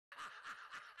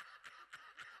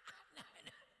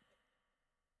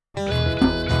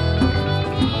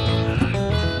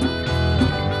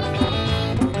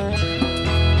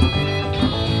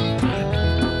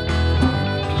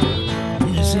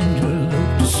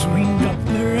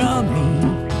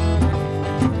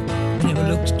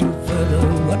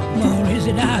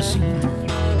see.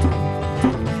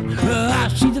 I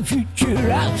see the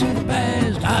future, I see the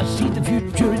past, I see the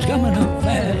future, it's coming up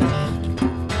fast.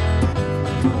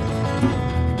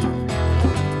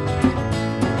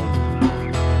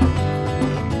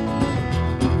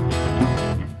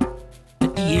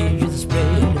 At the edge of the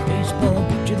spread, a baseball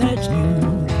picture that's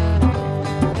new.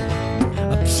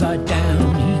 Upside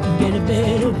down, he can get a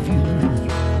better view.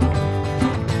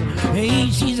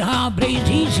 He sees the hard place,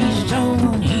 he sees his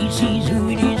own, he sees who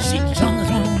it is sits on the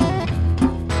throne.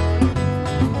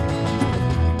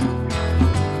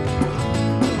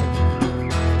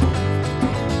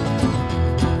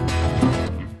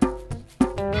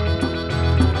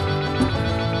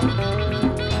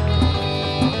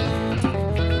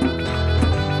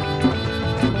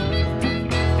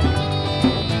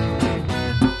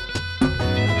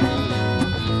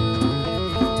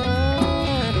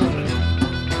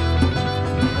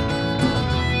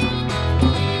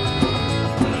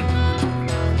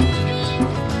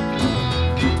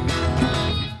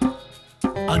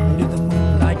 Under the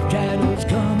moonlight, shadows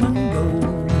come and go.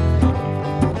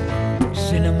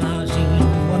 Cinema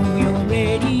scene, one we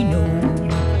already know.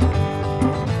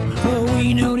 Oh,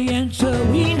 we know the answer,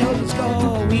 we know the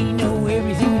score, we know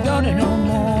everything, we gotta know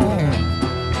more.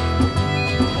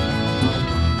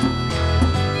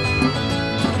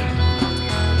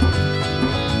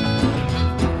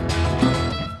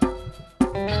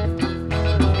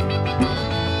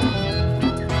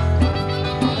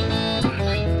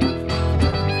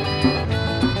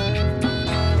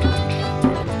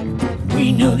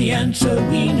 We know the answer,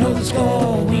 we know the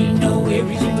score, we know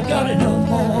everything, we gotta know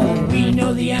more. We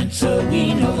know the answer,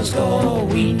 we know the score,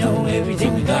 we know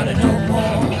everything, we gotta know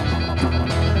more.